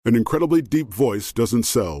An incredibly deep voice doesn't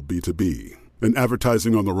sell B2B. And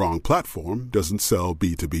advertising on the wrong platform doesn't sell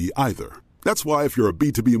B2B either. That's why if you're a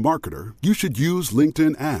B2B marketer, you should use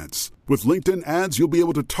LinkedIn ads. With LinkedIn ads, you'll be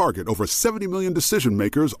able to target over 70 million decision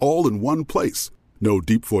makers all in one place. No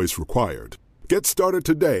deep voice required. Get started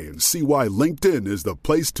today and see why LinkedIn is the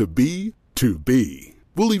place to be to be.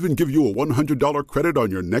 We'll even give you a $100 credit on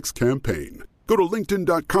your next campaign. Go to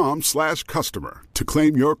linkedin.com/customer to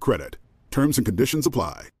claim your credit. Terms and conditions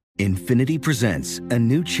apply. Infinity presents a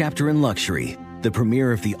new chapter in luxury, the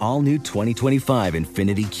premiere of the all-new 2025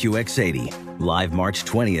 Infinity QX80, live March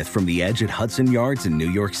 20th from the Edge at Hudson Yards in New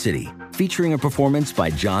York City, featuring a performance by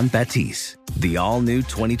John Batiste. The all-new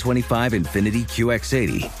 2025 Infinity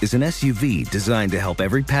QX80 is an SUV designed to help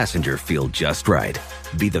every passenger feel just right.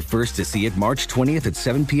 Be the first to see it March 20th at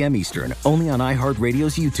 7 p.m. Eastern, only on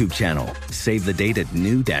iHeartRadio's YouTube channel. Save the date at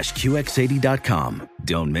new-QX80.com.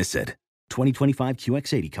 Don't miss it. 2025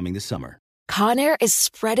 QX80 coming this summer. Conair is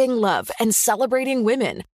spreading love and celebrating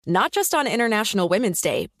women, not just on International Women's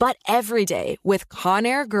Day, but every day with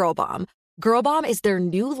Conair Girl Bomb. Girl Bomb is their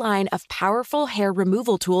new line of powerful hair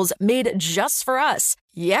removal tools made just for us.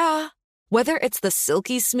 Yeah. Whether it's the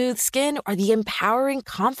silky smooth skin or the empowering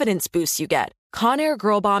confidence boost you get, Conair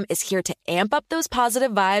Girl Bomb is here to amp up those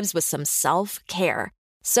positive vibes with some self-care.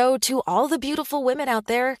 So to all the beautiful women out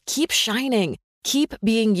there, keep shining, keep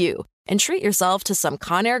being you, and treat yourself to some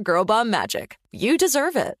Conair Girl Bomb magic. You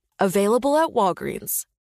deserve it. Available at Walgreens.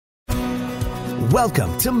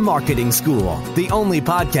 Welcome to Marketing School, the only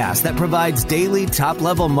podcast that provides daily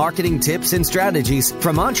top-level marketing tips and strategies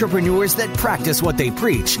from entrepreneurs that practice what they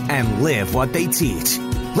preach and live what they teach.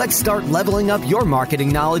 Let's start leveling up your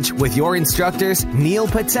marketing knowledge with your instructors, Neil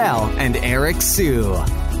Patel and Eric Sue.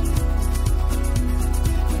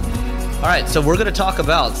 All right, so we're going to talk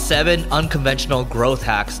about 7 unconventional growth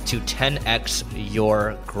hacks to 10x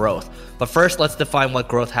your growth. But first, let's define what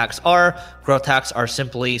growth hacks are. Growth hacks are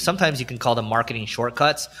simply, sometimes you can call them marketing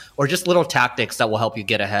shortcuts or just little tactics that will help you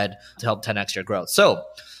get ahead to help 10x your growth. So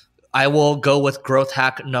I will go with growth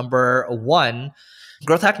hack number 1.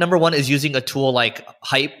 Growth hack number 1 is using a tool like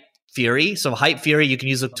Hype Fury. So Hype Fury, you can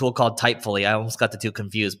use a tool called Typefully. I almost got the two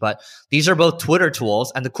confused, but these are both Twitter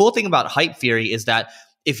tools. And the cool thing about Hype Fury is that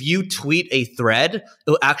if you tweet a thread,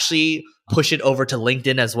 it'll actually push it over to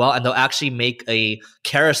LinkedIn as well, and they'll actually make a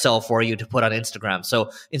carousel for you to put on Instagram.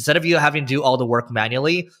 So instead of you having to do all the work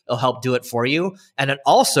manually, it'll help do it for you. And then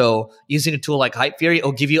also, using a tool like Hype Fury,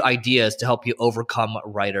 it'll give you ideas to help you overcome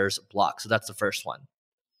writer's block. So that's the first one.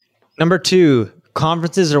 Number 2,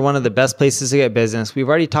 conferences are one of the best places to get business. We've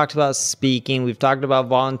already talked about speaking. We've talked about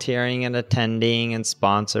volunteering and attending and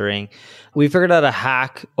sponsoring. We figured out a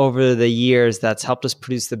hack over the years that's helped us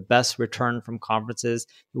produce the best return from conferences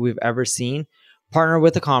that we've ever seen. Partner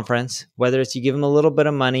with a conference, whether it's you give them a little bit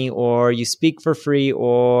of money or you speak for free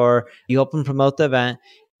or you help them promote the event.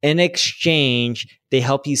 In exchange, they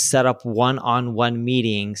help you set up one-on-one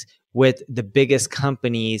meetings with the biggest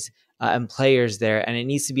companies and players there, and it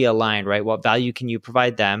needs to be aligned, right? What value can you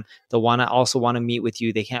provide them? They'll also want to meet with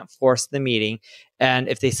you. They can't force the meeting. And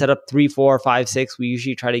if they set up 3, 4, 5, 6, we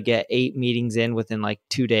usually try to get 8 meetings in within like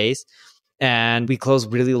 2 days. And we close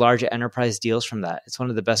really large enterprise deals from that. It's one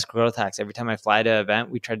of the best growth hacks. Every time I fly to an event,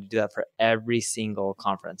 we try to do that for every single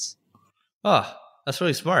conference. Oh, that's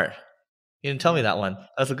really smart. You didn't tell me that one.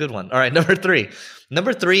 That's a good one. All right, number 3.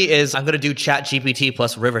 Number 3 is I'm going to do ChatGPT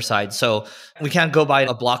plus Riverside. So we can't go by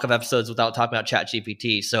a block of episodes without talking about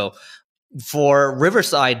ChatGPT. So for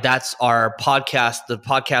Riverside, that's our podcast, the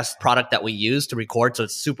podcast product that we use to record. So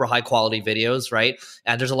it's super high quality videos, right?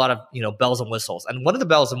 And there's a lot of, bells and whistles. And one of the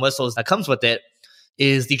bells and whistles that comes with it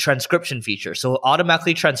is the transcription feature. So it'll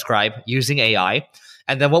automatically transcribe using AI.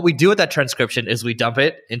 And then what we do with that transcription is we dump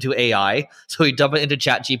it into AI. So we dump it into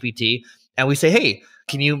ChatGPT. And we say, hey,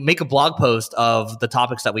 can you make a blog post of the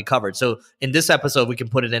topics that we covered? So in this episode, we can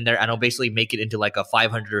put it in there and it'll basically make it into like a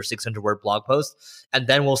 500 or 600 word blog post. And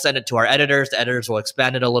then we'll send it to our editors. The editors will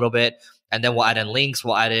expand it a little bit. And then we'll add in links.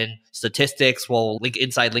 We'll add in statistics. We'll link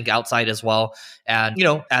inside, link outside as well. And,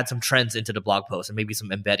 add some trends into the blog post and maybe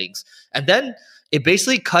some embeddings. And then it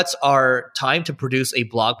basically cuts our time to produce a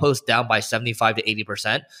blog post down by 75 to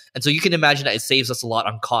 80%. And so you can imagine that it saves us a lot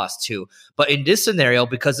on cost too. But in this scenario,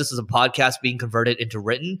 because this is a podcast being converted into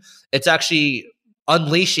written, it's actually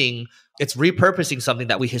it's repurposing something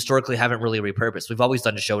that we historically haven't really repurposed. We've always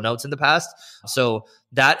done the show notes in the past. So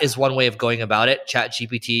that is one way of going about it,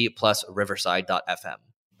 ChatGPT plus Riverside.fm.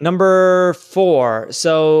 Number 4.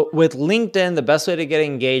 So with LinkedIn, the best way to get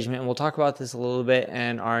engagement, and we'll talk about this a little bit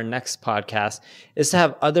in our next podcast, is to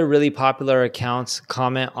have other really popular accounts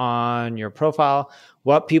comment on your profile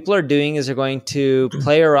What people are doing is they're going to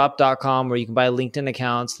playerup.com where you can buy LinkedIn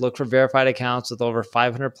accounts, look for verified accounts with over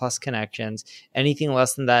 500 plus connections. Anything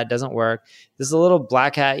less than that doesn't work. This is a little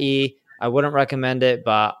black hat-y. I wouldn't recommend it,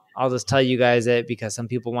 but I'll just tell you guys it because some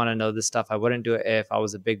people want to know this stuff. I wouldn't do it if I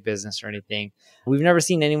was a big business or anything. We've never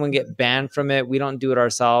seen anyone get banned from it. We don't do it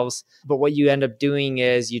ourselves. But what you end up doing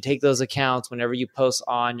is you take those accounts whenever you post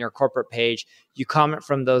on your corporate page, you comment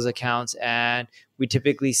from those accounts, and we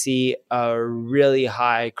typically see a really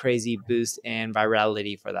high, crazy boost in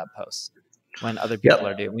virality for that post when other people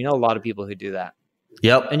are doing. We know a lot of people who do that.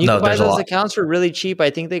 Yep. And you can buy those accounts for really cheap.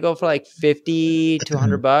 I think they go for like $50 to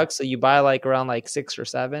 $100. So you buy like around like 6 or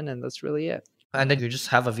 7, and that's really it. And then you just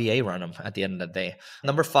have a VA run them at the end of the day.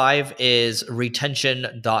 Number 5 is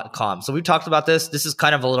retention.com. So we've talked about this. This is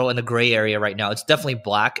kind of a little in the gray area right now. It's definitely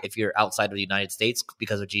black if you're outside of the United States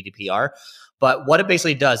because of GDPR. But what it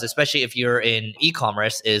basically does, especially if you're in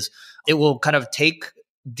e-commerce, is it will kind of take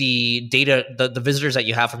the data, the visitors that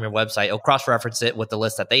you have from your website, it'll cross-reference it with the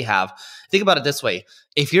list that they have. Think about it this way.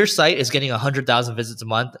 If your site is getting 100,000 visits a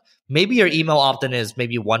month, maybe your email opt-in is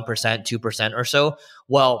maybe 1%, 2% or so.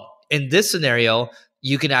 Well, in this scenario,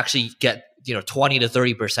 you can actually get 20 to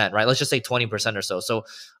 30%, right? Let's just say 20% or so. So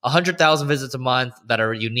 100,000 visits a month that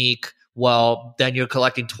are unique. Well, then you're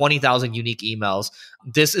collecting 20,000 unique emails.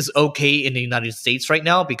 This is okay in the United States right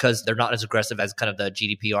now because they're not as aggressive as kind of the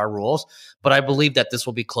GDPR rules. But I believe that this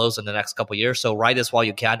will be closed in the next couple of years. So ride this while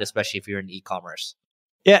you can, especially if you're in e-commerce.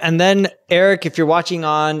 Yeah. And then Eric, if you're watching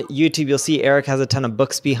on YouTube, you'll see Eric has a ton of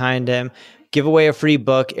books behind him. Give away a free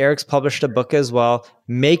book. Eric's published a book as well.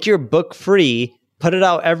 Make your book free. Put it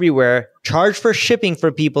out everywhere. Charge for shipping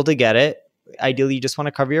for people to get it. Ideally, you just want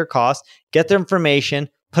to cover your costs. Get their information.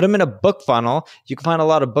 Put them in a book funnel. You can find a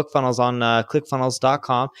lot of book funnels on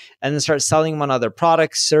clickfunnels.com and then start selling them on other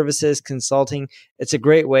products, services, consulting. It's a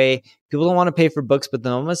great way. People don't want to pay for books, but the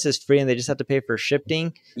moment it's free and they just have to pay for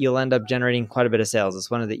shipping, you'll end up generating quite a bit of sales. It's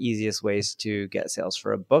one of the easiest ways to get sales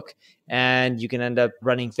for a book. And you can end up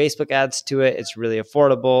running Facebook ads to it. It's really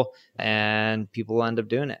affordable and people will end up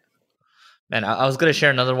doing it. Man, I was going to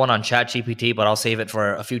share another one on ChatGPT, but I'll save it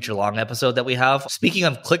for a future long episode that we have. Speaking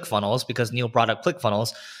of ClickFunnels, because Neil brought up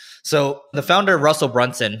ClickFunnels. So the founder, Russell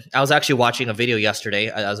Brunson, I was actually watching a video yesterday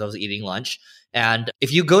as I was eating lunch. And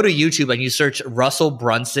if you go to YouTube and you search Russell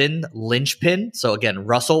Brunson Linchpin, so again,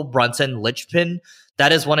 Russell Brunson Linchpin,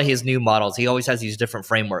 that is one of his new models. He always has these different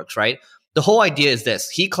frameworks, right? The whole idea is this.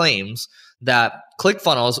 He claims that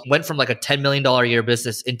ClickFunnels went from like a $10 million a year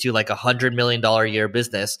business into like a $100 million a year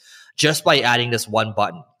business just by adding this one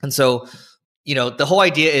button. And so, the whole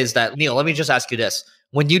idea is that, Neil, let me just ask you this.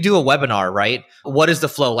 When you do a webinar, right, what is the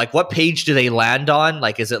flow? Like what page do they land on?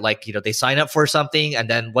 Like, is it like, they sign up for something and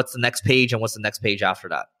then what's the next page and what's the next page after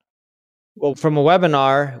that? Well, from a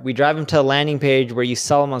webinar, we drive them to a landing page where you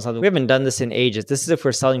sell them on something. We haven't done this in ages. This is if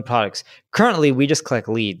we're selling products. Currently, we just collect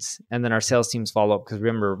leads and then our sales teams follow up because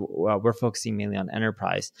remember, we're focusing mainly on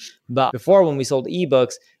enterprise. But before, when we sold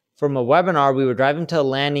ebooks, from a webinar, we would drive them to a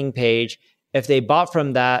landing page. If they bought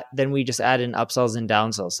from that, then we just add in upsells and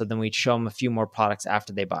downsells. So then we'd show them a few more products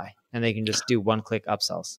after they buy and they can just do one-click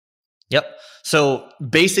upsells. Yep. So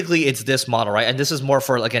basically it's this model, right? And this is more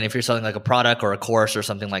for, again, if you're selling like a product or a course or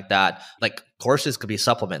something like that, like courses could be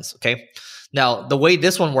supplements. Okay. Now the way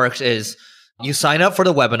this one works is you sign up for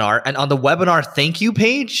the webinar and on the webinar thank you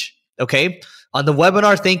page, okay, on the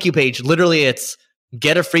webinar thank you page, literally it's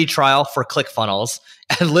get a free trial for ClickFunnels.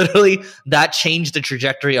 And literally that changed the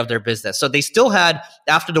trajectory of their business. So they still had,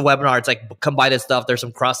 after the webinar, it's like come buy this stuff. There's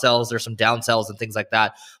some cross sells, there's some down sells and things like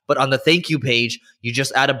that. But on the thank you page, you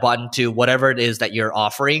just add a button to whatever it is that you're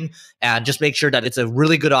offering and just make sure that it's a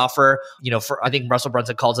really good offer. I think Russell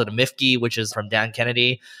Brunson calls it a MIFGI, which is from Dan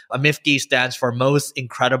Kennedy. A MIFGI stands for most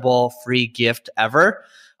incredible free gift ever.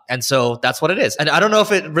 And so that's what it is. And I don't know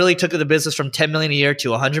if it really took the business from 10 million a year to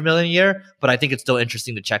 100 million a year, but I think it's still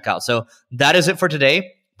interesting to check out. So that is it for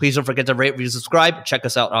today. Please don't forget to rate, review, subscribe. Check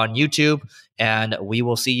us out on YouTube, and we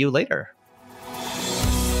will see you later.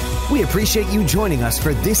 We appreciate you joining us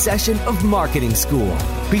for this session of Marketing School.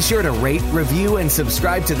 Be sure to rate, review, and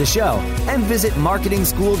subscribe to the show, and visit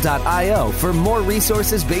marketingschool.io for more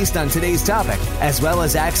resources based on today's topic, as well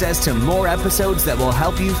as access to more episodes that will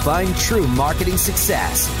help you find true marketing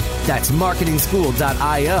success. That's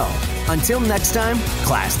marketingschool.io. Until next time,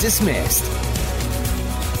 class dismissed.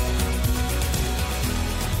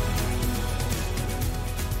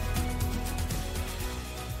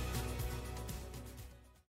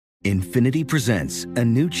 Infinity presents a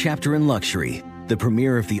new chapter in luxury, the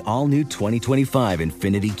premiere of the all-new 2025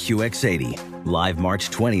 Infinity QX80, live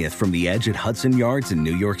March 20th from the Edge at Hudson Yards in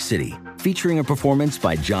New York City, featuring a performance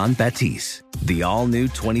by John Batiste. The all-new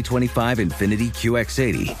 2025 Infiniti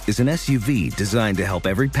QX80 is an SUV designed to help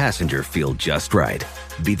every passenger feel just right.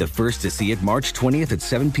 Be the first to see it March 20th at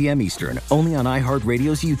 7 p.m. Eastern, only on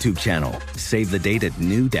iHeartRadio's YouTube channel. Save the date at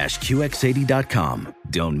new-QX80.com.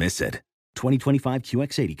 Don't miss it. 2025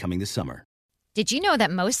 QX80 coming this summer. Did you know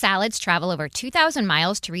that most salads travel over 2,000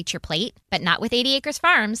 miles to reach your plate? But not with 80 Acres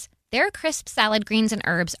Farms. Their crisp salad greens and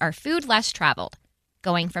herbs are food less traveled,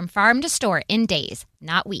 going from farm to store in days,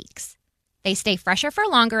 not weeks. They stay fresher for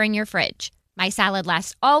longer in your fridge. My salad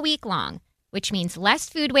lasts all week long, which means less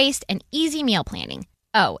food waste and easy meal planning.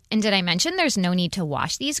 Oh, and did I mention there's no need to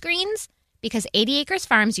wash these greens? Because 80 Acres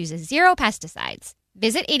Farms uses 0 pesticides.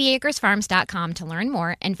 Visit 80acresfarms.com to learn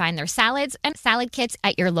more and find their salads and salad kits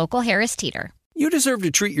at your local Harris Teeter. You deserve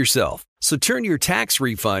to treat yourself, so turn your tax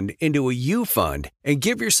refund into a U fund and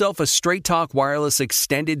give yourself a Straight Talk Wireless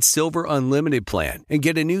Extended Silver Unlimited plan and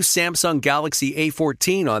get a new Samsung Galaxy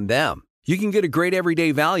A14 on them. You can get a great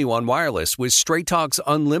everyday value on wireless with Straight Talk's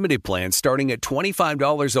Unlimited plan starting at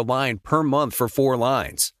 $25 a line per month for 4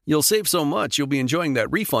 lines. You'll save so much you'll be enjoying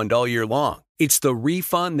that refund all year long. It's the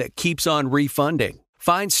refund that keeps on refunding.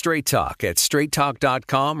 Find Straight Talk at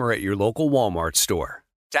straighttalk.com or at your local Walmart store.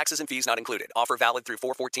 Taxes and fees not included. Offer valid through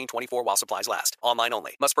 4/14/24 while supplies last. Online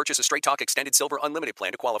only. Must purchase a Straight Talk Extended Silver Unlimited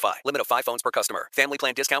plan to qualify. Limit of 5 phones per customer. Family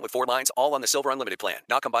plan discount with 4 lines, all on the Silver Unlimited plan.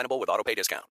 Not combinable with autopay discount.